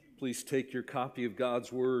Please take your copy of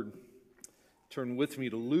God's Word. Turn with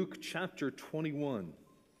me to Luke chapter 21.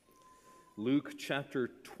 Luke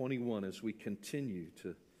chapter 21 as we continue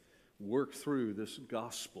to work through this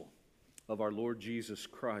gospel of our Lord Jesus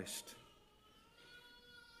Christ.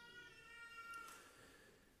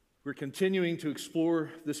 We're continuing to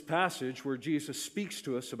explore this passage where Jesus speaks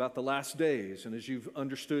to us about the last days. And as you've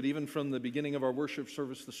understood even from the beginning of our worship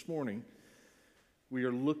service this morning, we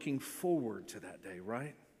are looking forward to that day,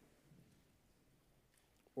 right?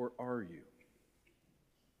 Or are you?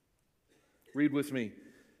 Read with me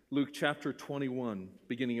Luke chapter 21,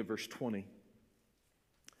 beginning at verse 20.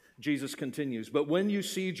 Jesus continues, "But when you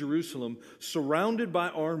see Jerusalem surrounded by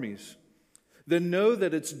armies, then know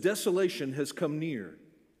that its desolation has come near.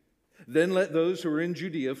 Then let those who are in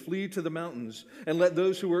Judea flee to the mountains, and let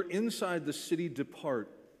those who are inside the city depart.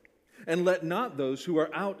 And let not those who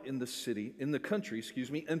are out in the country,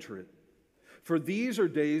 enter it. For these are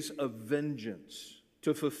days of vengeance,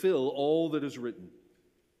 to fulfill all that is written.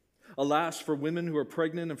 Alas, for women who are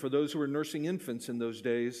pregnant and for those who are nursing infants in those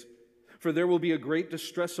days, for there will be a great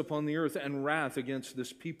distress upon the earth and wrath against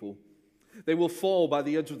this people. They will fall by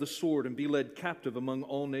the edge of the sword and be led captive among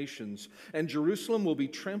all nations. And Jerusalem will be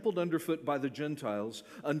trampled underfoot by the Gentiles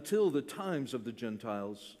until the times of the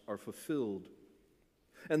Gentiles are fulfilled.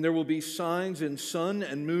 And there will be signs in sun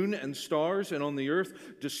and moon and stars, and on the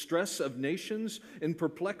earth distress of nations in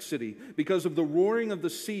perplexity because of the roaring of the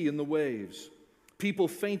sea and the waves, people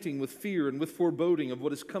fainting with fear and with foreboding of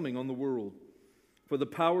what is coming on the world. For the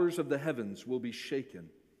powers of the heavens will be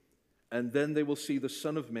shaken. And then they will see the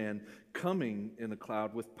Son of Man coming in a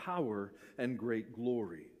cloud with power and great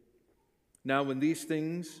glory. Now when these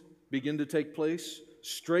things begin to take place,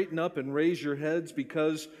 straighten up and raise your heads,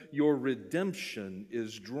 because your redemption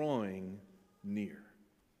is drawing near."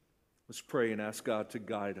 Let's pray and ask God to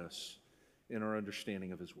guide us in our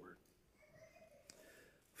understanding of His Word.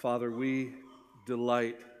 Father, we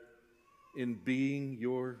delight in being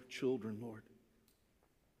your children, Lord.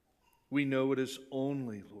 We know it is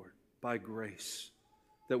only, Lord, by grace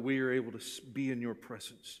that we are able to be in your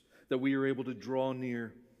presence, that we are able to draw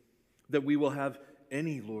near, that we will have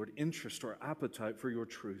any, Lord, interest or appetite for your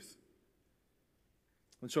truth.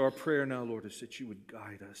 And so our prayer now, Lord, is that you would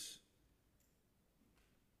guide us.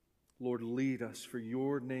 Lord, lead us for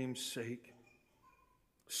your name's sake.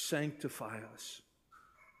 Sanctify us.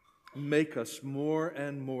 Make us more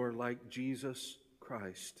and more like Jesus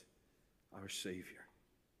Christ, our Savior.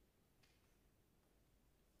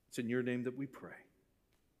 It's in your name that we pray.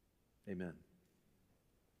 Amen.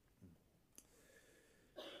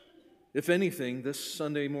 If anything, this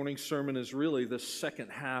Sunday morning sermon is really the second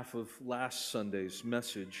half of last Sunday's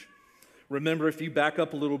message. Remember, if you back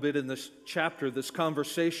up a little bit in this chapter, this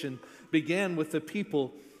conversation began with the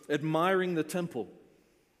people admiring the temple.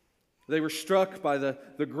 They were struck by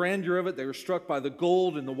the grandeur of it. They were struck by the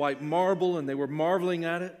gold and the white marble, and they were marveling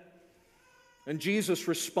at it. And Jesus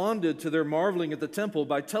responded to their marveling at the temple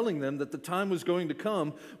by telling them that the time was going to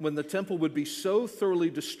come when the temple would be so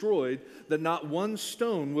thoroughly destroyed that not one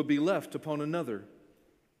stone would be left upon another.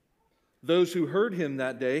 Those who heard him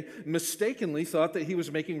that day mistakenly thought that he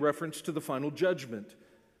was making reference to the final judgment.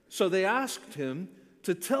 So they asked him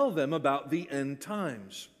to tell them about the end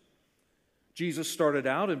times. Jesus started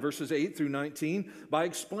out in verses 8 through 19 by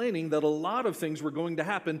explaining that a lot of things were going to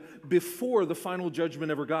happen before the final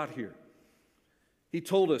judgment ever got here. He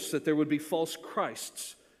told us that there would be false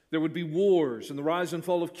Christs, there would be wars and the rise and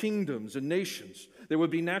fall of kingdoms and nations, there would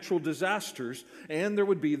be natural disasters, and there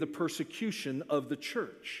would be the persecution of the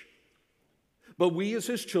church. But we as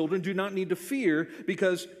His children do not need to fear,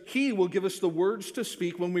 because He will give us the words to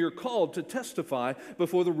speak when we are called to testify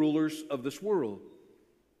before the rulers of this world.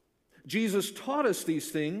 Jesus taught us these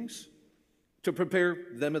things to prepare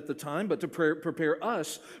them at the time, but to prepare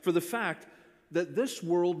us for the fact that this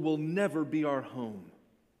world will never be our home.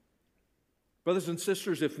 Brothers and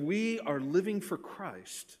sisters, if we are living for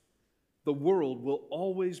Christ, the world will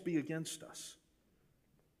always be against us.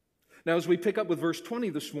 Now, as we pick up with verse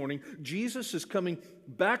 20 this morning, Jesus is coming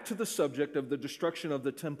back to the subject of the destruction of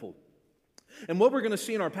the temple. And what we're going to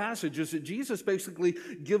see in our passage is that Jesus basically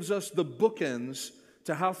gives us the bookends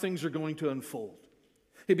to how things are going to unfold.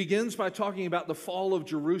 He begins by talking about the fall of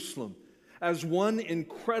Jerusalem as one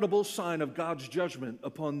incredible sign of God's judgment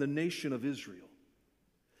upon the nation of Israel.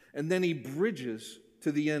 And then he bridges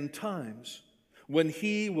to the end times, when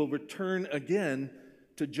he will return again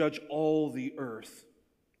to judge all the earth.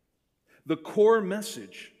 The core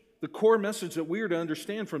message that we are to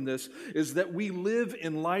understand from this is that we live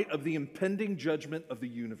in light of the impending judgment of the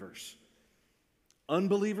universe.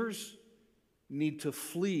 Unbelievers need to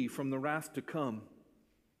flee from the wrath to come.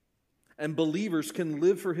 And believers can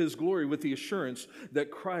live for his glory with the assurance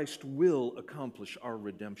that Christ will accomplish our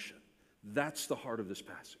redemption. That's the heart of this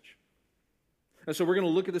passage. And so we're going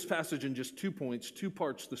to look at this passage in just 2 points, 2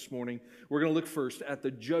 parts this morning. We're going to look first at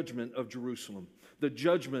the judgment of Jerusalem. The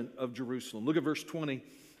judgment of Jerusalem. Look at verse 20.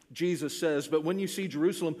 Jesus says, "But when you see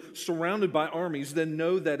Jerusalem surrounded by armies, then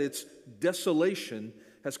know that its desolation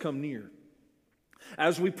has come near."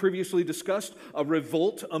 As we previously discussed, a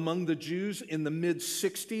revolt among the Jews in the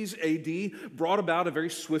mid-60s AD brought about a very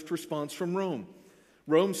swift response from Rome.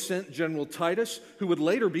 Rome sent General Titus, who would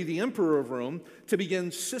later be the emperor of Rome, to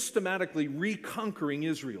begin systematically reconquering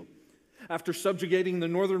Israel. After subjugating the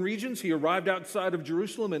northern regions, he arrived outside of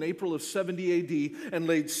Jerusalem in April of 70 AD and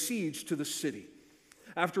laid siege to the city.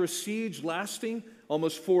 After a siege lasting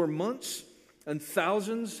almost 4 months, and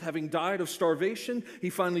thousands having died of starvation, he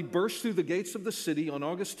finally burst through the gates of the city on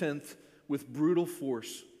August 10th with brutal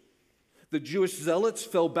force. The Jewish zealots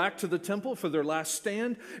fell back to the temple for their last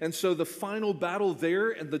stand, and so the final battle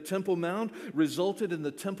there in the Temple Mount resulted in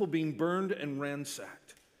the temple being burned and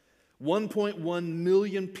ransacked. 1.1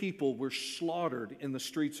 million people were slaughtered in the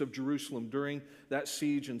streets of Jerusalem during that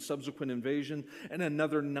siege and subsequent invasion, and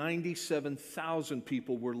another 97,000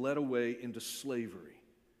 people were led away into slavery.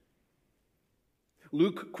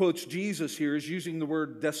 Luke quotes Jesus here as using the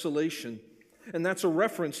word desolation, and that's a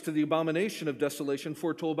reference to the abomination of desolation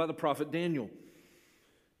foretold by the prophet Daniel.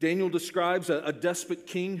 Daniel describes a despot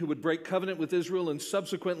king who would break covenant with Israel and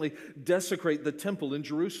subsequently desecrate the temple in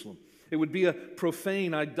Jerusalem. It would be a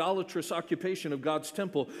profane, idolatrous occupation of God's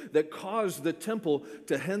temple that caused the temple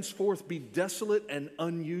to henceforth be desolate and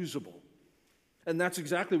unusable. And that's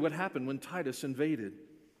exactly what happened when Titus invaded.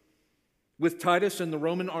 With Titus and the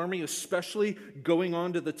Roman army especially going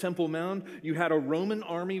on to the Temple Mount, you had a Roman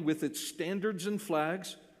army with its standards and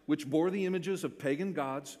flags, which bore the images of pagan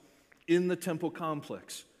gods, in the temple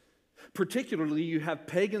complex. Particularly, you have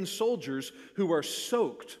pagan soldiers who are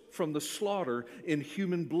soaked from the slaughter in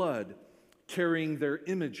human blood, carrying their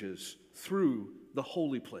images through the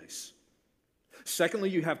holy place. Secondly,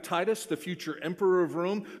 you have Titus, the future emperor of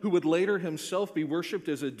Rome, who would later himself be worshipped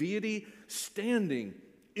as a deity, standing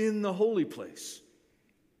in the holy place.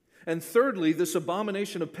 And thirdly, this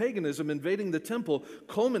abomination of paganism invading the temple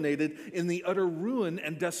culminated in the utter ruin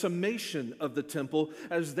and decimation of the temple,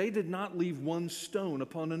 as they did not leave one stone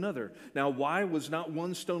upon another. Now, why was not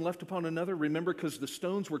one stone left upon another? Remember, because the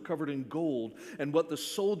stones were covered in gold, and what the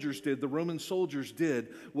soldiers did, the Roman soldiers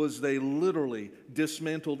did, was they literally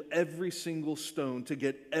dismantled every single stone to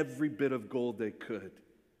get every bit of gold they could.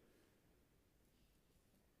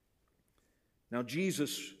 Now,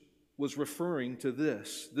 Jesus was referring to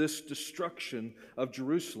this destruction of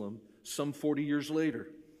Jerusalem some 40 years later.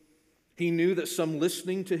 He knew that some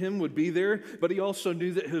listening to him would be there, but he also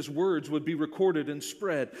knew that his words would be recorded and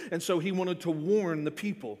spread. And so he wanted to warn the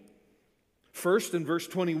people. First, in verse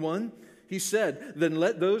 21, he said, "Then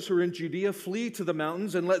let those who are in Judea flee to the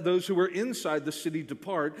mountains, and let those who are inside the city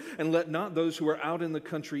depart, and let not those who are out in the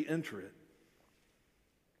country enter it."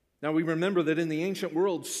 Now, we remember that in the ancient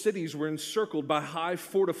world, cities were encircled by high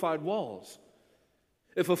fortified walls.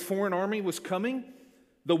 If a foreign army was coming,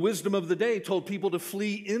 the wisdom of the day told people to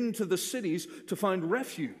flee into the cities to find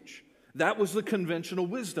refuge. That was the conventional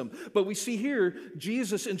wisdom. But we see here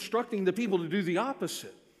Jesus instructing the people to do the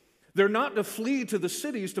opposite. They're not to flee to the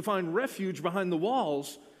cities to find refuge behind the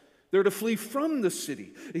walls. They're to flee from the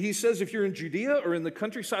city. He says if you're in Judea or in the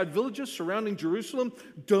countryside villages surrounding Jerusalem,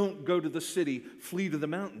 don't go to the city, flee to the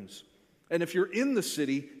mountains. And if you're in the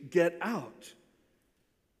city, get out.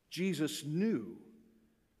 Jesus knew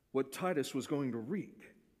what Titus was going to reap.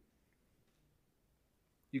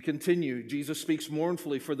 You continue, Jesus speaks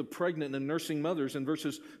mournfully for the pregnant and nursing mothers in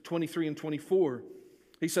verses 23 and 24.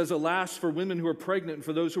 He says, "Alas for women who are pregnant and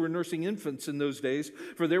for those who are nursing infants in those days,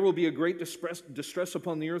 for there will be a great distress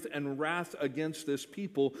upon the earth and wrath against this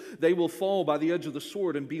people. They will fall by the edge of the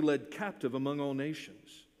sword and be led captive among all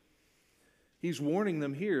nations." He's warning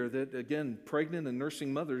them here that, again, pregnant and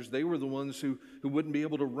nursing mothers, they were the ones who wouldn't be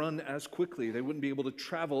able to run as quickly. They wouldn't be able to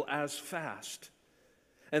travel as fast.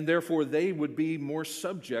 And therefore, they would be more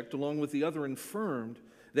subject, along with the other infirmed,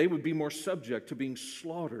 they would be more subject to being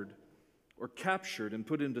slaughtered or captured and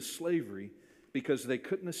put into slavery because they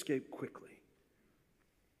couldn't escape quickly.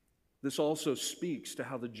 This also speaks to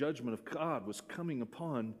how the judgment of God was coming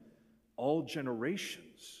upon all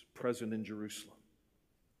generations present in Jerusalem.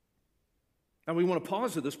 And we want to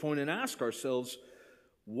pause at this point and ask ourselves,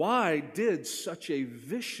 why did such a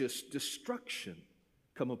vicious destruction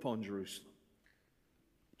come upon Jerusalem?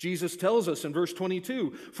 Jesus tells us in verse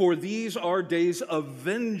 22, "For these are days of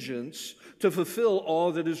vengeance to fulfill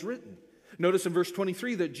all that is written." Notice in verse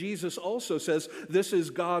 23 that Jesus also says this is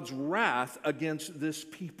God's wrath against this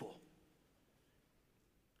people.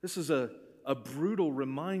 This is a brutal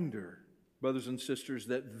reminder, brothers and sisters,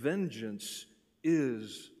 that vengeance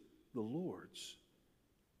is the Lord's.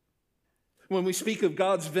 When we speak of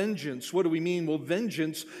God's vengeance, what do we mean? Well,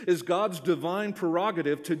 vengeance is God's divine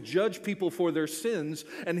prerogative to judge people for their sins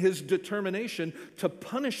and His determination to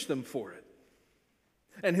punish them for it.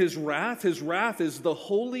 And His wrath is the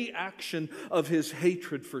holy action of His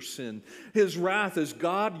hatred for sin. His wrath is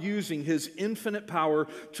God using His infinite power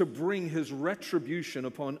to bring His retribution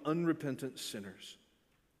upon unrepentant sinners.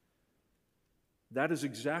 That is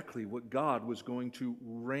exactly what God was going to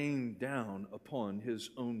rain down upon His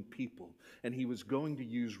own people. And He was going to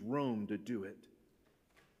use Rome to do it.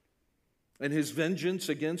 And His vengeance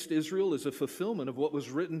against Israel is a fulfillment of what was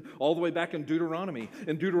written all the way back in Deuteronomy.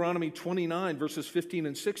 In Deuteronomy 29, verses 15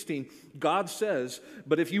 and 16, God says,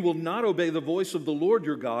 "But if you will not obey the voice of the Lord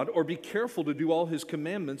your God, or be careful to do all His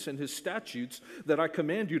commandments and His statutes that I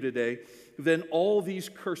command you today, then all these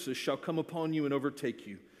curses shall come upon you and overtake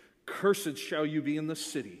you. Cursed shall you be in the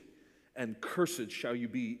city, and cursed shall you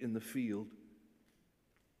be in the field."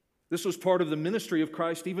 This was part of the ministry of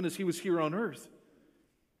Christ even as He was here on earth.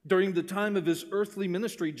 During the time of His earthly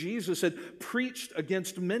ministry, Jesus had preached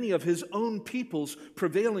against many of His own people's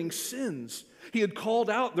prevailing sins. He had called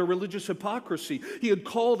out their religious hypocrisy. He had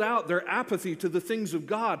called out their apathy to the things of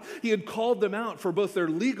God. He had called them out for both their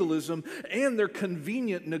legalism and their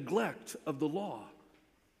convenient neglect of the law.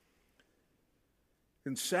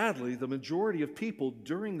 And sadly, the majority of people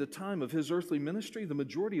during the time of His earthly ministry, the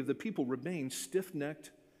majority of the people remained stiff-necked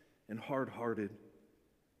and hard-hearted.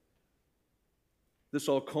 This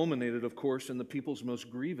all culminated, of course, in the people's most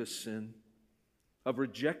grievous sin of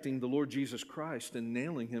rejecting the Lord Jesus Christ and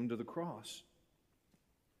nailing Him to the cross.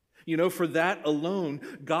 You know, for that alone,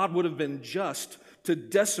 God would have been just to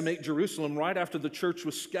decimate Jerusalem right after the church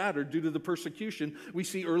was scattered due to the persecution we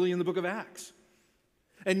see early in the book of Acts.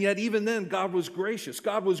 And yet, even then, God was gracious.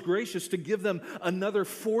 God was gracious to give them another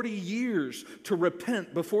 40 years to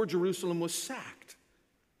repent before Jerusalem was sacked.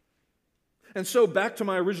 And so, back to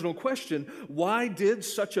my original question, why did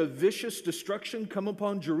such a vicious destruction come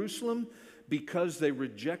upon Jerusalem? Because they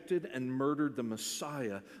rejected and murdered the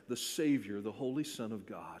Messiah, the Savior, the Holy Son of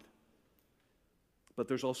God. But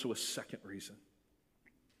there's also a second reason.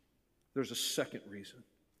 There's a second reason.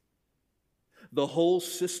 The whole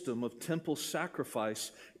system of temple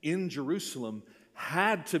sacrifice in Jerusalem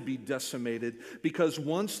had to be decimated because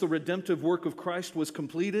once the redemptive work of Christ was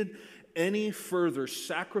completed, any further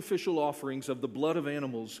sacrificial offerings of the blood of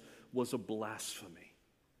animals was a blasphemy.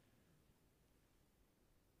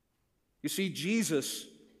 You see, Jesus,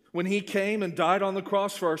 when He came and died on the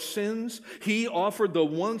cross for our sins, He offered the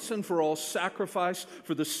once and for all sacrifice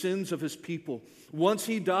for the sins of His people. Once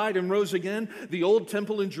He died and rose again, the old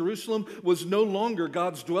temple in Jerusalem was no longer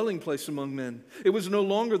God's dwelling place among men. It was no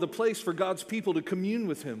longer the place for God's people to commune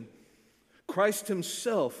with Him. Christ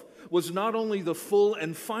Himself was not only the full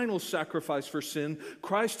and final sacrifice for sin,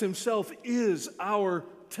 Christ Himself is our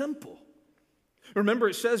temple. Remember,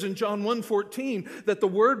 it says in John 1:14 that the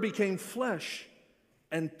Word became flesh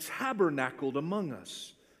and tabernacled among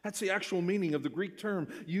us. That's the actual meaning of the Greek term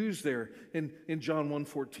used there in John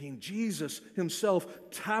 1:14. Jesus Himself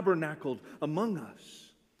tabernacled among us.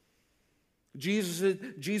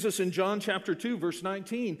 Jesus in John chapter 2, verse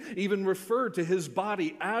 19, even referred to His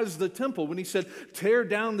body as the temple when He said, "Tear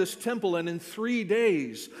down this temple, and in 3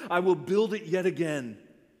 days I will build it yet again."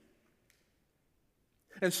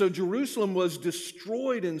 And so Jerusalem was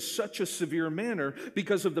destroyed in such a severe manner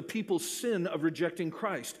because of the people's sin of rejecting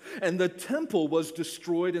Christ. And the temple was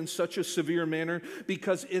destroyed in such a severe manner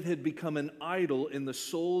because it had become an idol in the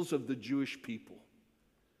souls of the Jewish people.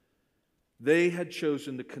 They had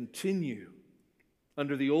chosen to continue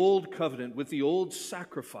under the old covenant with the old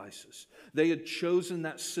sacrifices. They had chosen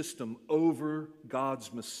that system over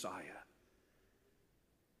God's Messiah.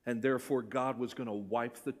 And therefore, God was going to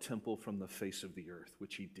wipe the temple from the face of the earth,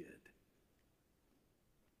 which He did.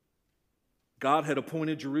 God had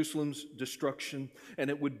appointed Jerusalem's destruction, and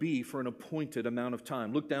it would be for an appointed amount of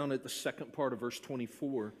time. Look down at the second part of verse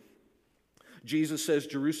 24. Jesus says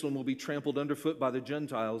Jerusalem will be trampled underfoot by the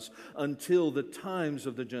Gentiles until the times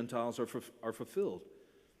of the Gentiles are fulfilled.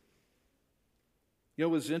 You know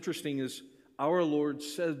what's interesting is our Lord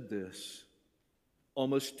said this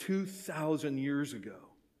almost 2,000 years ago.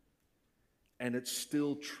 And it's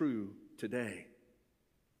still true today.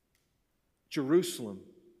 Jerusalem,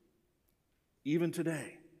 even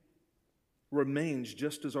today, remains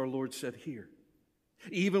just as our Lord said here.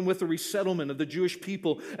 Even with the resettlement of the Jewish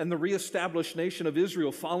people and the reestablished nation of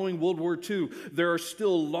Israel following World War II, there are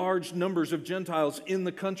still large numbers of Gentiles in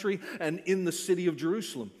the country and in the city of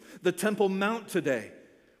Jerusalem. The Temple Mount today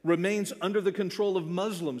remains under the control of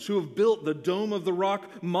Muslims who have built the Dome of the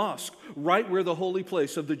Rock Mosque right where the holy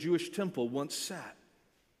place of the Jewish temple once sat.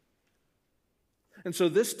 And so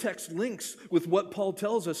this text links with what Paul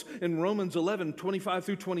tells us in Romans 11, 25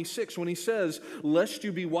 through 26, when he says, "Lest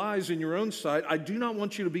you be wise in your own sight, I do not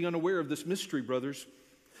want you to be unaware of this mystery, brothers.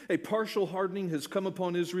 A partial hardening has come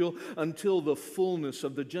upon Israel until the fullness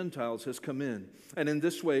of the Gentiles has come in. And in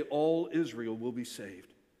this way, all Israel will be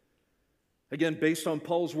saved." Again, based on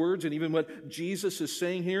Paul's words and even what Jesus is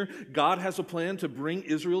saying here, God has a plan to bring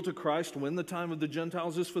Israel to Christ when the time of the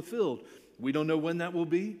Gentiles is fulfilled. We don't know when that will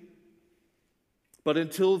be. But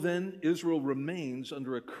until then, Israel remains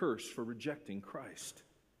under a curse for rejecting Christ.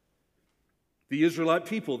 The Israelite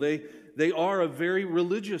people, they are a very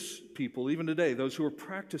religious people, even today, those who are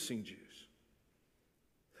practicing Jews.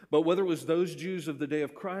 But whether it was those Jews of the day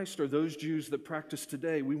of Christ or those Jews that practice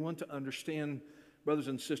today, we want to understand, brothers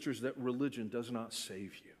and sisters, that religion does not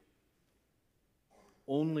save you.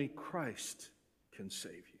 Only Christ can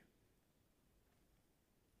save you.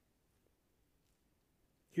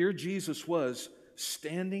 Here Jesus was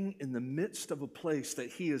standing in the midst of a place that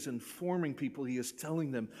he is informing people. He is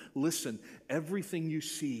telling them, listen, everything you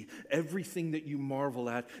see, everything that you marvel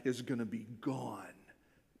at is going to be gone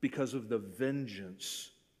because of the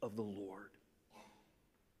vengeance of the Lord.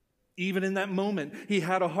 Even in that moment, he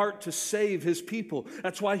had a heart to save his people.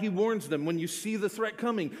 That's why he warns them, when you see the threat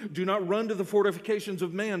coming, do not run to the fortifications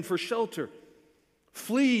of man for shelter.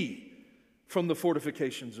 Flee from the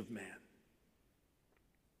fortifications of man.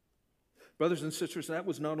 Brothers and sisters, that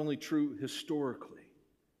was not only true historically,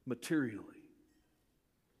 materially.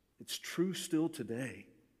 It's true still today.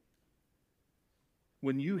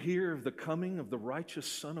 When you hear of the coming of the righteous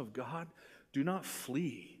Son of God, do not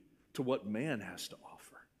flee to what man has to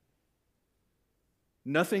offer.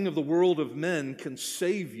 Nothing of the world of men can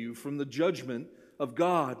save you from the judgment of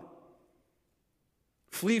God.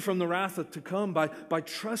 Flee from the wrath to come by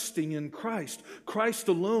trusting in Christ. Christ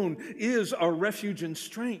alone is our refuge and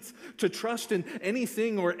strength. To trust in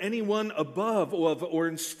anything or anyone above or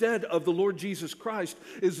instead of the Lord Jesus Christ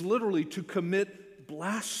is literally to commit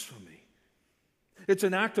blasphemy. It's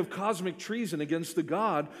an act of cosmic treason against the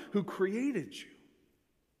God who created you.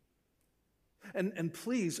 And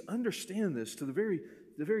please understand this to the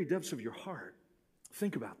very depths of your heart.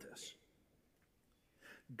 Think about this.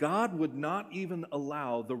 God would not even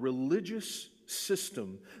allow the religious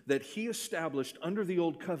system that he established under the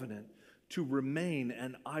Old Covenant to remain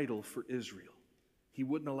an idol for Israel. He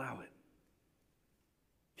wouldn't allow it.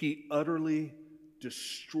 He utterly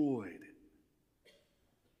destroyed it.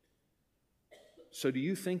 So do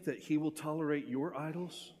you think that he will tolerate your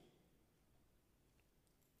idols?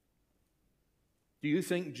 Do you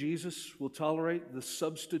think Jesus will tolerate the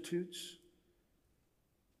substitutes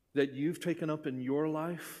that you've taken up in your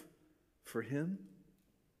life for him?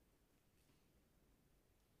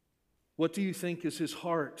 What do you think is his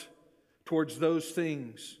heart towards those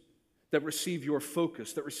things that receive your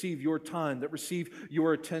focus, that receive your time, that receive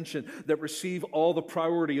your attention, that receive all the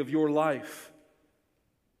priority of your life?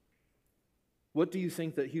 What do you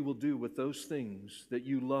think that he will do with those things that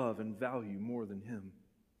you love and value more than him?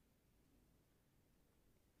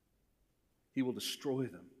 He will destroy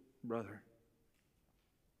them, brother.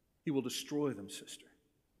 He will destroy them, sister.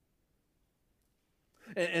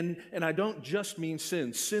 And I don't just mean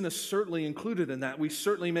sin. Sin is certainly included in that. We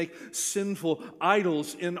certainly make sinful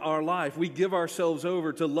idols in our life. We give ourselves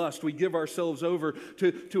over to lust. We give ourselves over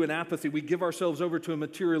to an apathy. We give ourselves over to a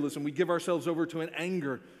materialism. We give ourselves over to an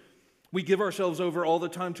anger. We give ourselves over all the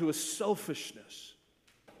time to a selfishness.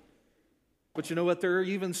 But you know what? There are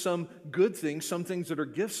even some good things, some things that are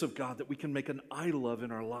gifts of God that we can make an idol of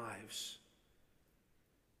in our lives.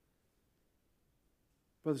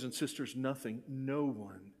 Brothers and sisters, nothing, no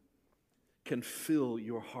one can fill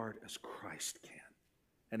your heart as Christ can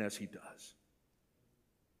and as he does.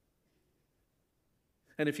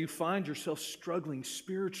 And if you find yourself struggling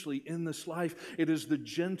spiritually in this life, it is the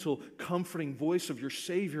gentle, comforting voice of your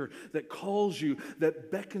Savior that calls you,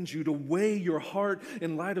 that beckons you to weigh your heart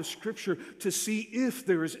in light of Scripture to see if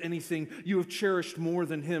there is anything you have cherished more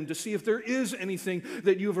than him, to see if there is anything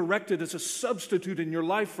that you have erected as a substitute in your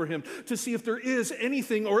life for him, to see if there is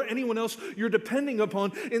anything or anyone else you're depending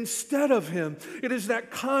upon instead of him. It is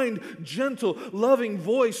that kind, gentle, loving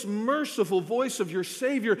voice, merciful voice of your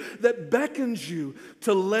Savior that beckons you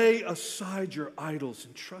to lay aside your idols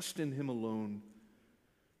and trust in him alone.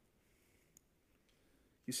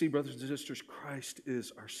 You see, brothers and sisters, Christ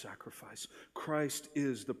is our sacrifice. Christ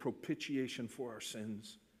is the propitiation for our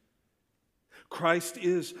sins. Christ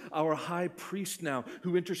is our high priest now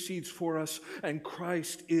who intercedes for us, and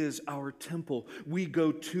Christ is our temple. We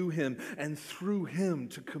go to him and through him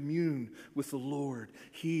to commune with the Lord.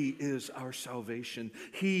 He is our salvation.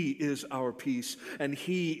 He is our peace, and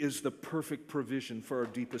he is the perfect provision for our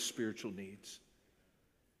deepest spiritual needs.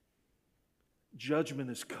 Judgment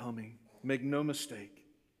is coming. Make no mistake.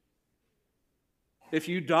 If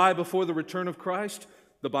you die before the return of Christ,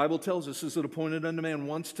 the Bible tells us, is it appointed unto man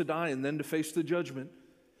once to die and then to face the judgment?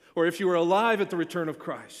 Or if you are alive at the return of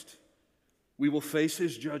Christ, we will face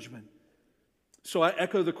his judgment. So I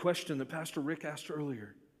echo the question that Pastor Rick asked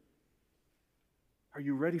earlier. Are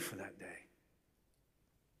you ready for that day?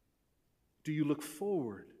 Do you look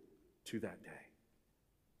forward to that day?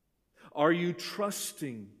 Are you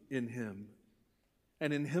trusting in him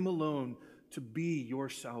and in him alone to be your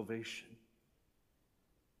salvation?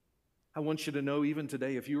 I want you to know even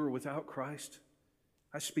today, if you are without Christ,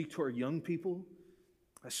 I speak to our young people,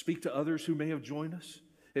 I speak to others who may have joined us.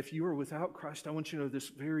 If you are without Christ, I want you to know this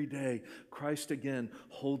very day, Christ again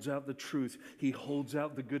holds out the truth. He holds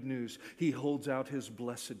out the good news. He holds out his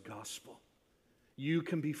blessed gospel. You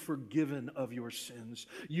can be forgiven of your sins.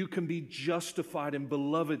 You can be justified and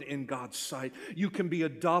beloved in God's sight. You can be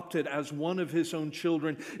adopted as one of his own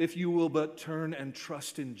children if you will but turn and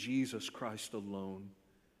trust in Jesus Christ alone.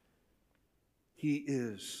 He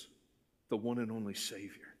is the one and only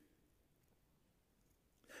Savior.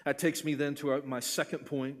 That takes me then to my second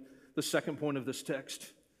point, the second point of this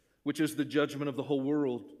text, which is the judgment of the whole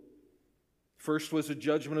world. First was the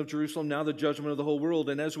judgment of Jerusalem, now the judgment of the whole world.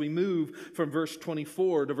 And as we move from verse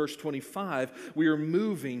 24 to verse 25, we are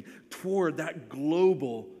moving toward that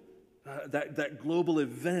global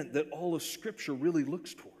event that all of Scripture really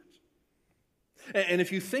looks towards. And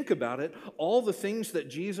if you think about it, all the things that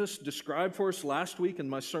Jesus described for us last week in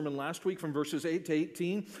my sermon last week from verses 8 to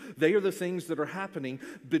 18, they are the things that are happening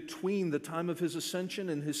between the time of his ascension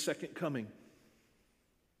and his second coming.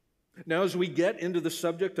 Now, as we get into the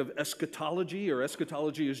subject of eschatology, or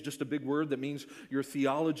eschatology is just a big word that means your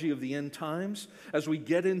theology of the end times. As we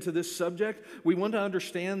get into this subject, we want to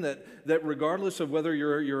understand that regardless of whether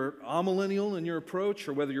you're amillennial in your approach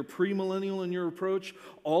or whether you're premillennial in your approach,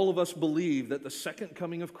 all of us believe that the second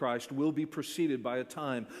coming of Christ will be preceded by a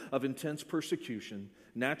time of intense persecution,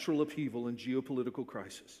 natural upheaval, and geopolitical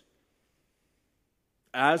crisis.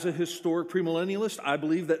 As a historic premillennialist, I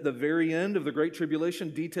believe that the very end of the Great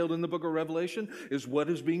Tribulation detailed in the book of Revelation is what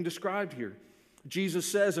is being described here. Jesus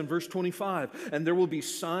says in verse 25, "And there will be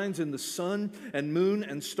signs in the sun and moon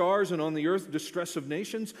and stars, and on the earth distress of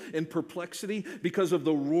nations in perplexity because of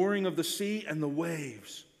the roaring of the sea and the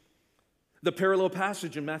waves." The parallel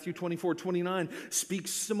passage in Matthew 24:29 speaks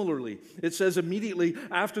similarly. It says, "Immediately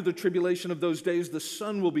after the tribulation of those days, the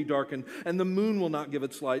sun will be darkened, and the moon will not give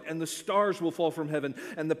its light, and the stars will fall from heaven,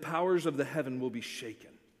 and the powers of the heaven will be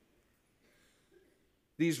shaken."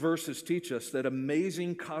 These verses teach us that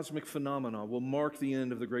amazing cosmic phenomena will mark the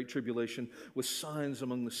end of the Great Tribulation with signs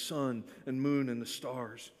among the sun and moon and the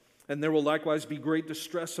stars. And there will likewise be great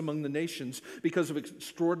distress among the nations because of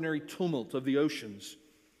extraordinary tumult of the oceans.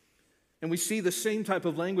 And we see the same type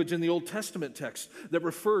of language in the Old Testament text that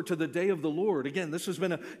refer to the day of the Lord. Again, this has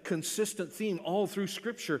been a consistent theme all through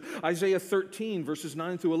Scripture. Isaiah 13, verses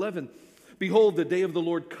 9 through 11. "Behold, the day of the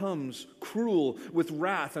Lord comes, cruel, with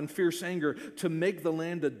wrath and fierce anger, to make the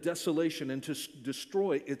land a desolation and to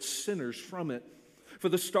destroy its sinners from it. For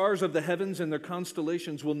the stars of the heavens and their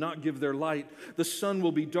constellations will not give their light. The sun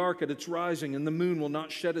will be dark at its rising, and the moon will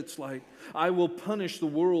not shed its light. I will punish the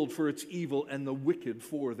world for its evil and the wicked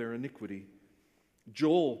for their iniquity."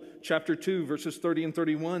 Joel chapter 2, verses 30 and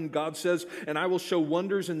 31, God says, "And I will show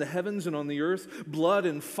wonders in the heavens and on the earth, blood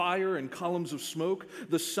and fire and columns of smoke.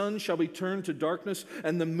 The sun shall be turned to darkness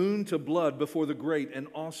and the moon to blood before the great and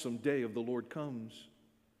awesome day of the Lord comes."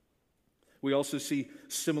 We also see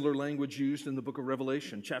similar language used in the book of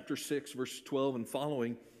Revelation, chapter 6, verse 12 and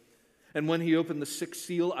following. "And when he opened the sixth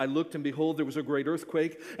seal, I looked, and behold, there was a great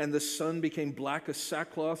earthquake, and the sun became black as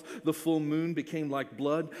sackcloth, the full moon became like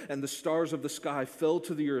blood, and the stars of the sky fell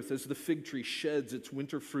to the earth as the fig tree sheds its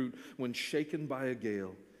winter fruit when shaken by a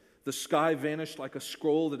gale. The sky vanished like a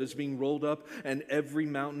scroll that is being rolled up, and every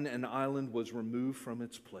mountain and island was removed from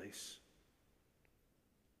its place."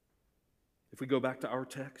 If we go back to our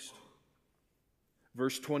text,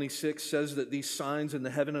 verse 26 says that these signs in the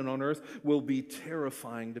heaven and on earth will be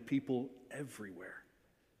terrifying to people everywhere.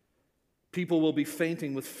 People will be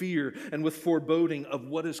fainting with fear and with foreboding of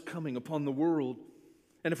what is coming upon the world.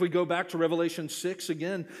 And if we go back to Revelation 6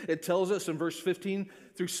 again, it tells us in verse 15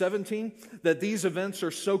 through 17 that these events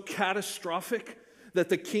are so catastrophic that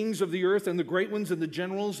the kings of the earth and the great ones and the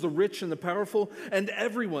generals, the rich and the powerful, and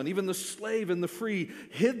everyone, even the slave and the free,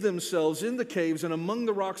 hid themselves in the caves and among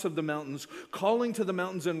the rocks of the mountains, calling to the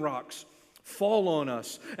mountains and rocks, "Fall on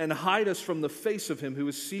us and hide us from the face of him who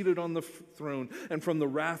is seated on the throne and from the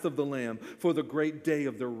wrath of the Lamb, for the great day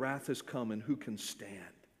of their wrath has come, and who can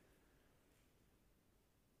stand?"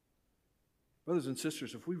 Brothers and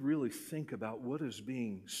sisters, if we really think about what is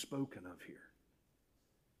being spoken of here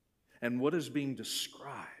and what is being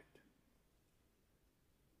described,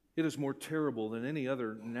 it is more terrible than any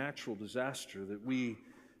other natural disaster that we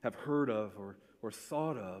have heard of or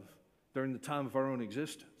thought of during the time of our own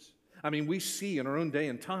existence. I mean, we see in our own day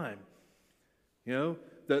and time,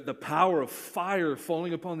 the power of fire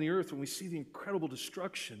falling upon the earth, when we see the incredible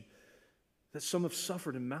destruction that some have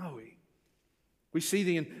suffered in Maui. We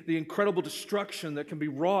see the incredible destruction that can be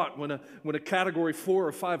wrought when a Category 4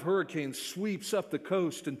 or 5 hurricane sweeps up the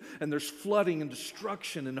coast and there's flooding and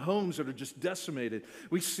destruction and homes that are just decimated.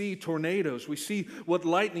 We see tornadoes. We see what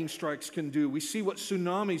lightning strikes can do. We see what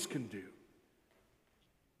tsunamis can do.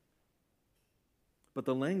 But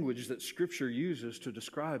the language that Scripture uses to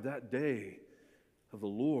describe that day of the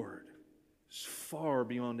Lord is far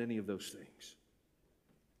beyond any of those things.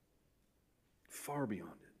 Far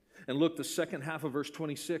beyond it. And look, the second half of verse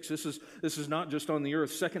 26, this is not just on the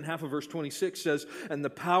earth. Second half of verse 26 says, "And the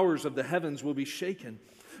powers of the heavens will be shaken."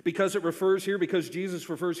 Because Jesus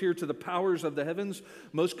refers here to the powers of the heavens,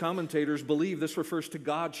 most commentators believe this refers to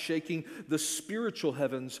God shaking the spiritual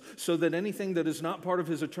heavens so that anything that is not part of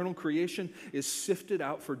his eternal creation is sifted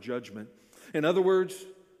out for judgment. In other words,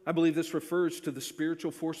 I believe this refers to the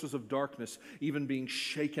spiritual forces of darkness even being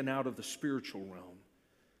shaken out of the spiritual realm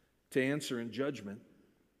to answer in judgment.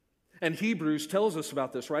 And Hebrews tells us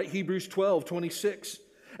about this, right? Hebrews 12:26.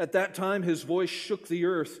 "At that time his voice shook the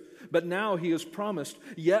earth, but now he has promised,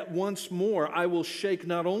 'Yet once more I will shake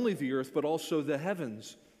not only the earth, but also the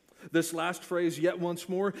heavens.'" This last phrase, "yet once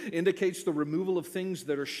more," indicates the removal of things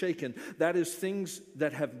that are shaken. That is, things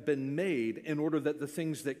that have been made in order that the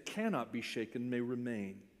things that cannot be shaken may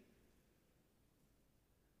remain.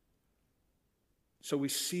 So we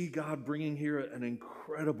see God bringing here an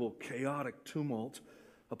incredible chaotic tumult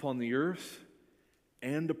upon the earth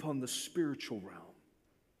and upon the spiritual realm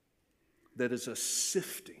that is a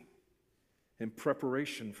sifting in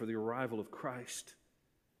preparation for the arrival of Christ.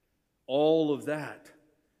 All of that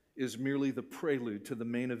is merely the prelude to the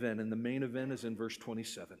main event, and the main event is in verse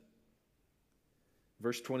 27.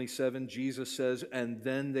 Verse 27, Jesus says, "And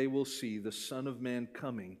then they will see the Son of Man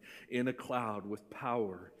coming in a cloud with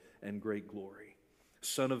power and great glory."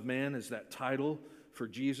 Son of Man is that title for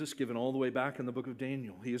Jesus given all the way back in the book of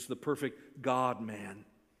Daniel. He is the perfect God-man.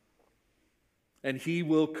 And he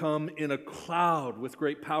will come in a cloud with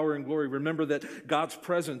great power and glory. Remember that God's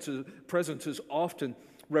presence is often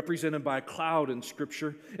represented by a cloud in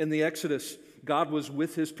Scripture. In the Exodus, God was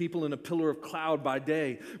with his people in a pillar of cloud by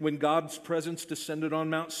day when God's presence descended on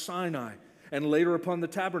Mount Sinai. And later upon the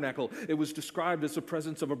tabernacle, it was described as the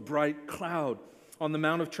presence of a bright cloud. On the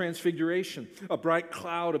Mount of Transfiguration, a bright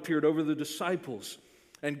cloud appeared over the disciples,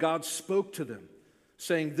 and God spoke to them,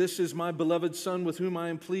 saying, "This is my beloved Son with whom I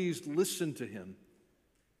am pleased. Listen to him."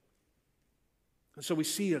 And so we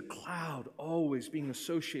see a cloud always being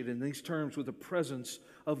associated in these terms with the presence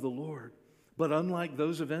of the Lord. But unlike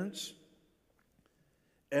those events,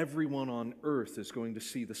 everyone on earth is going to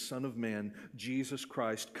see the Son of Man, Jesus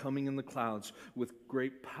Christ, coming in the clouds with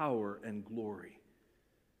great power and glory,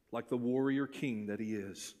 like the warrior king that he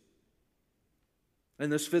is.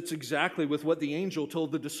 And this fits exactly with what the angel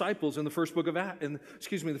told the disciples in the first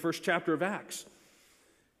chapter of Acts.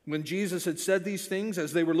 When Jesus had said these things,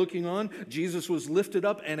 as they were looking on, Jesus was lifted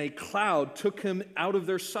up, and a cloud took him out of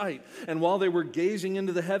their sight. And while they were gazing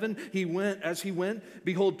into the heaven, as he went,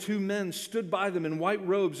 behold, 2 men stood by them in white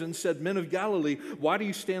robes and said, "Men of Galilee, why do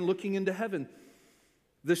you stand looking into heaven?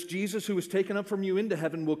 This Jesus who was taken up from you into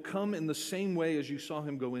heaven will come in the same way as you saw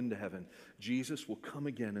him go into heaven." Jesus will come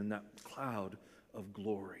again in that cloud of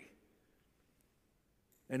glory.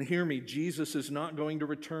 And hear me, Jesus is not going to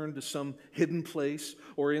return to some hidden place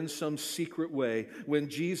or in some secret way. When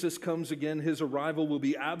Jesus comes again, his arrival will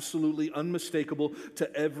be absolutely unmistakable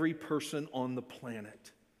to every person on the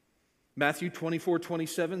planet. Matthew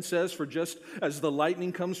 24:27 says, "For just as the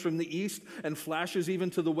lightning comes from the east and flashes even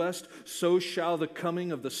to the west, so shall the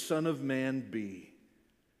coming of the Son of Man be."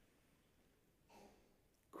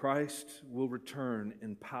 Christ will return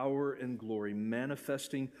in power and glory,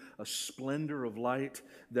 manifesting a splendor of light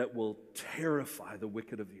that will terrify the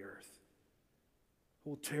wicked of the earth. It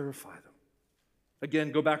will terrify them.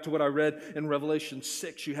 Again, go back to what I read in Revelation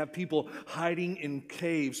 6. You have people hiding in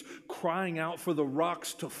caves, crying out for the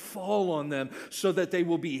rocks to fall on them so that they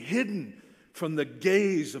will be hidden from the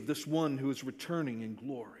gaze of this one who is returning in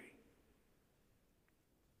glory.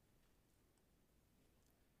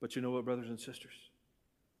 But you know what, brothers and sisters?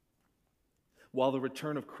 While the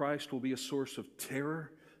return of Christ will be a source of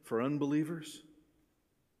terror for unbelievers,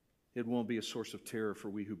 it won't be a source of terror for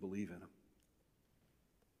we who believe in Him.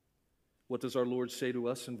 What does our Lord say to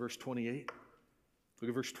us in verse 28? Look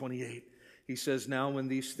at verse 28. He says, "Now when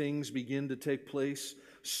these things begin to take place,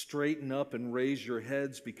 straighten up and raise your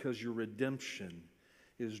heads because your redemption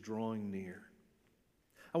is drawing near."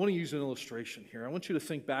 I want to use an illustration here. I want you to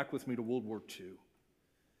think back with me to World War II.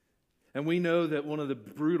 And we know that one of the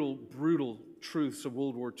brutal truths of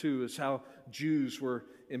World War II is how Jews were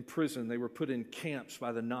imprisoned. They were put in camps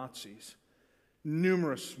by the Nazis.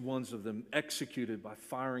 Numerous ones of them executed by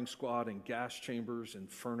firing squad in gas chambers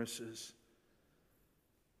and furnaces.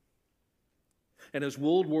 And as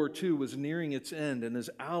World War II was nearing its end and as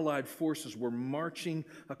Allied forces were marching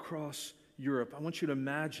across Europe, I want you to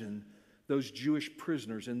imagine those Jewish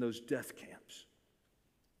prisoners in those death camps.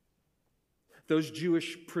 Those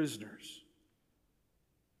Jewish prisoners,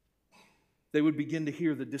 they would begin to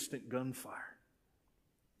hear the distant gunfire.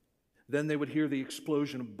 Then they would hear the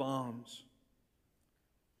explosion of bombs.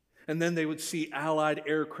 And then they would see Allied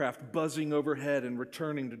aircraft buzzing overhead and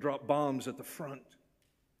returning to drop bombs at the front.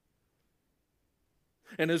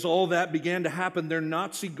 And as all that began to happen, their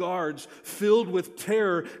Nazi guards, filled with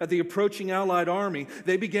terror at the approaching Allied army,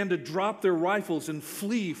 they began to drop their rifles and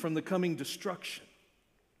flee from the coming destruction.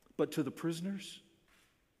 But to the prisoners,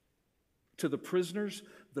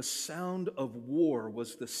 the sound of war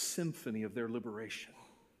was the symphony of their liberation.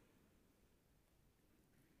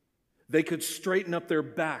 They could straighten up their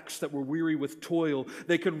backs that were weary with toil.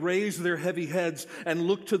 They could raise their heavy heads and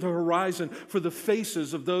look to the horizon for the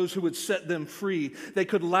faces of those who would set them free. They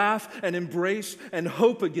could laugh and embrace and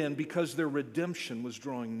hope again because their redemption was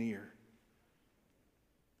drawing near.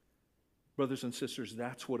 Brothers and sisters,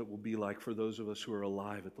 that's what it will be like for those of us who are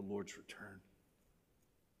alive at the Lord's return.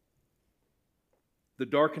 The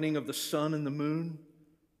darkening of the sun and the moon,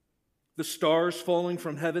 the stars falling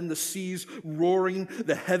from heaven, the seas roaring,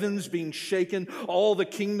 the heavens being shaken, all the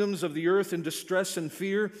kingdoms of the earth in distress and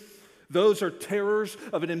fear. Those are terrors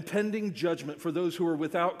of an impending judgment for those who are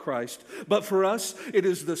without Christ. But for us, it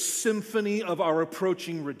is the symphony of our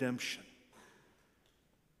approaching redemption.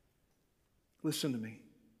 Listen to me.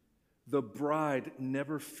 The bride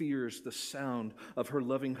never fears the sound of her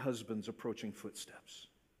loving husband's approaching footsteps.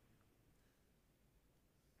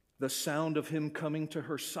 The sound of him coming to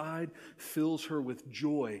her side fills her with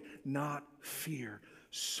joy, not fear.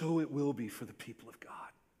 So it will be for the people of God.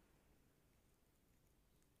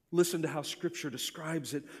 Listen to how Scripture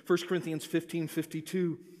describes it. 1 Corinthians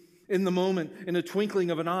 15:52. In the moment, in a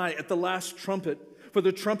twinkling of an eye, at the last trumpet, for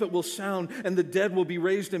the trumpet will sound, and the dead will be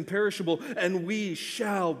raised imperishable, and we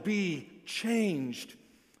shall be changed.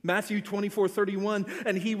 Matthew 24:31,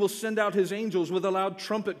 and He will send out His angels with a loud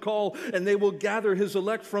trumpet call, and they will gather His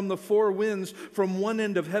elect from the four winds, from one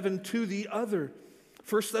end of heaven to the other.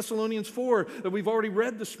 1 Thessalonians 4, that we've already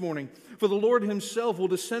read this morning. For the Lord Himself will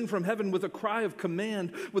descend from heaven with a cry of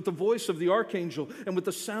command, with the voice of the archangel, and with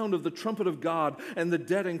the sound of the trumpet of God, and the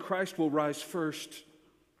dead in Christ will rise first.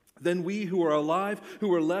 Then we who are alive,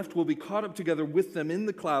 who are left, will be caught up together with them in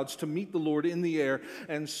the clouds to meet the Lord in the air,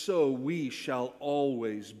 and so we shall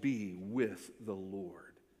always be with the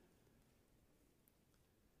Lord.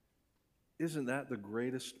 Isn't that the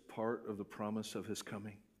greatest part of the promise of His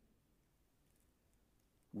coming?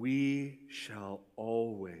 We shall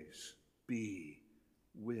always be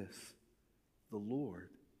with the Lord.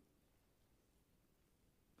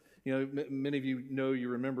 You know, many of you know, you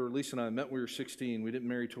remember, Lisa and I met when we were 16. We didn't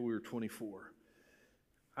marry till we were 24.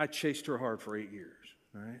 I chased her hard for 8 years,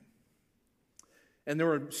 all right? And there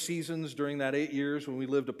were seasons during that 8 years when we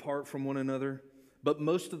lived apart from one another. But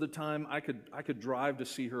most of the time, I could drive to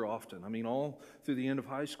see her often. I mean, all through the end of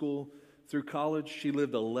high school, through college, she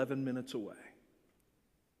lived 11 minutes away.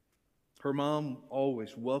 Her mom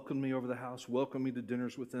always welcomed me over the house, welcomed me to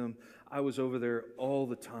dinners with them. I was over there all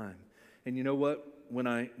the time. And you know what? When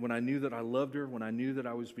I knew that I loved her, when I knew that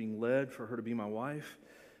I was being led for her to be my wife,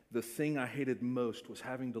 the thing I hated most was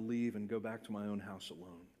having to leave and go back to my own house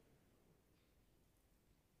alone.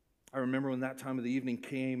 I remember when that time of the evening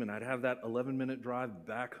came and I'd have that 11-minute drive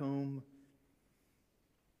back home.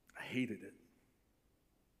 I hated it.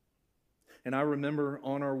 And I remember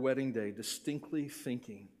on our wedding day distinctly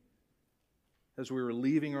thinking, as we were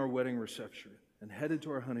leaving our wedding reception, and headed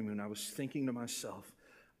to our honeymoon, I was thinking to myself,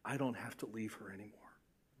 I don't have to leave her anymore.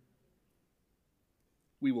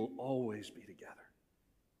 We will always be together.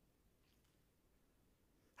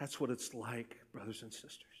 That's what it's like, brothers and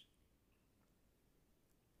sisters.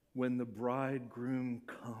 When the bridegroom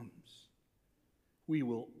comes, we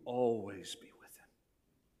will always be with him.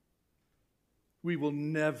 We will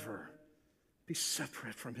never be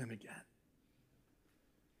separate from him again.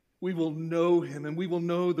 We will know him, and we will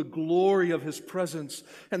know the glory of his presence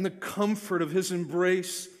and the comfort of his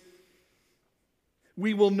embrace.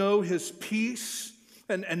 We will know his peace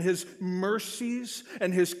and his mercies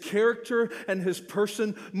and his character and his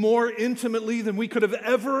person more intimately than we could have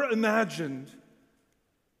ever imagined.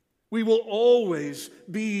 We will always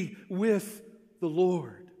be with the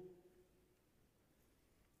Lord.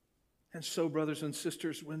 And so, brothers and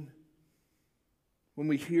sisters, when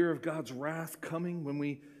we hear of God's wrath coming, when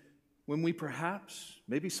we perhaps,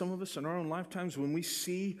 maybe some of us in our own lifetimes, when we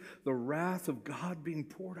see the wrath of God being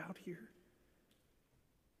poured out here,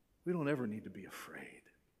 we don't ever need to be afraid.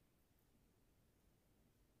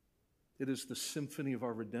 It is the symphony of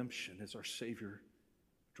our redemption as our Savior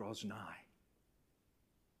draws nigh.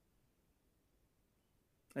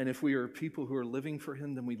 And if we are people who are living for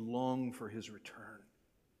him, then we long for his return.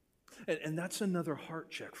 And that's another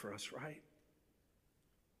heart check for us, right?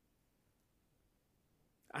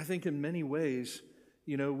 I think in many ways,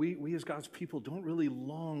 we as God's people don't really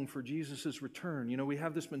long for Jesus' return. We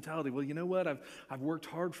have this mentality, well, you know what? I've worked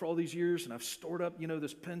hard for all these years, and I've stored up,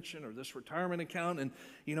 this pension or this retirement account, and,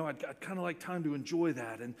 I'd kind of like time to enjoy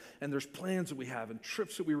that. And there's plans that we have and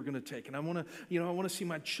trips that we were going to take. And I want to see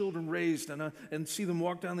my children raised and see them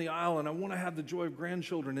walk down the aisle, and I want to have the joy of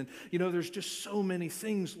grandchildren. And, there's just so many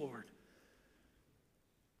things, Lord.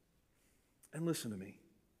 And listen to me.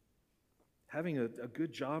 Having a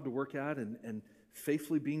good job to work at and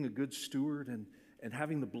faithfully being a good steward and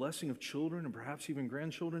having the blessing of children and perhaps even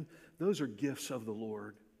grandchildren, those are gifts of the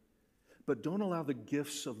Lord. But don't allow the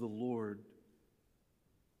gifts of the Lord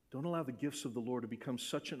to become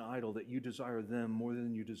such an idol that you desire them more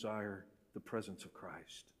than you desire the presence of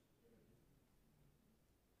Christ.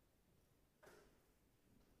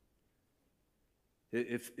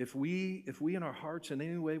 If we in our hearts in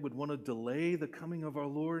any way would want to delay the coming of our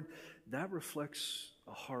Lord, that reflects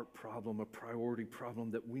a heart problem, a priority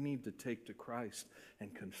problem that we need to take to Christ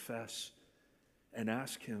and confess and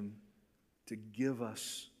ask him to give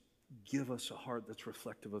us a heart that's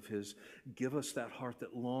reflective of his. Give us that heart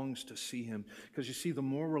that longs to see him. Because you see, the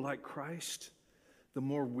more we're like Christ, the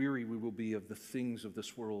more weary we will be of the things of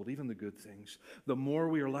this world, even the good things. The more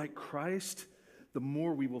we are like Christ, the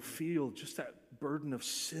more we will feel just that burden of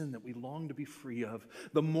sin that we long to be free of.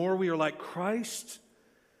 The more we are like Christ,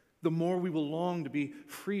 the more we will long to be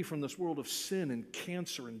free from this world of sin and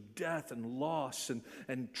cancer and death and loss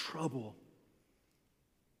and trouble.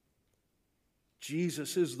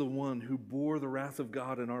 Jesus is the one who bore the wrath of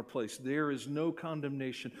God in our place. There is no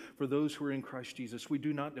condemnation for those who are in Christ Jesus. We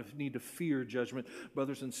do not need to fear judgment.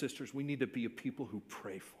 Brothers and sisters, we need to be a people who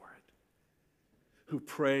pray for it, who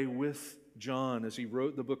pray with John as he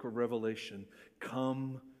wrote the book of Revelation,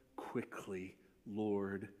 "Come quickly,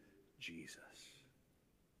 Lord Jesus."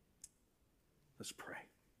 Let's pray.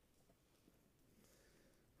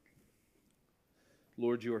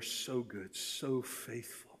 Lord, you are so good, so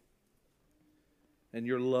faithful. And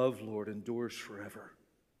your love, Lord, endures forever.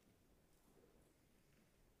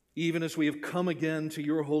 Even as we have come again to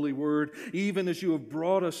your holy word, even as you have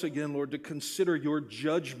brought us again, Lord, to consider your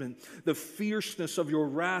judgment, the fierceness of your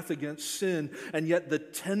wrath against sin, and yet the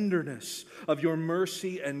tenderness of your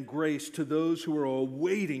mercy and grace to those who are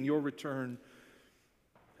awaiting your return.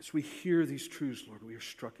 As we hear these truths, Lord, we are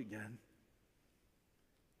struck again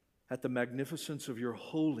at the magnificence of your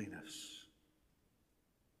holiness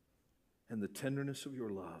and the tenderness of your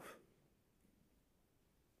love.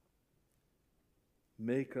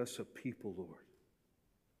 Make us a people, Lord,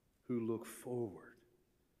 who look forward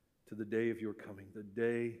to the day of your coming, the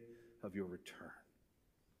day of your return.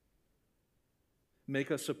 Make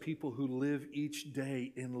us a people who live each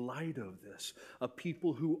day in light of this, a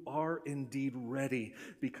people who are indeed ready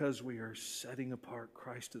because we are setting apart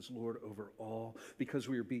Christ as Lord over all, because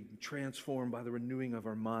we are being transformed by the renewing of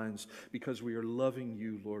our minds, because we are loving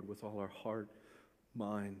you, Lord, with all our heart,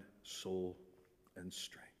 mind, soul, and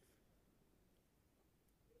strength.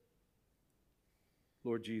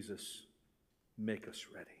 Lord Jesus, make us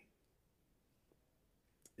ready.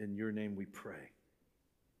 In your name we pray.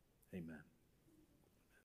 Amen.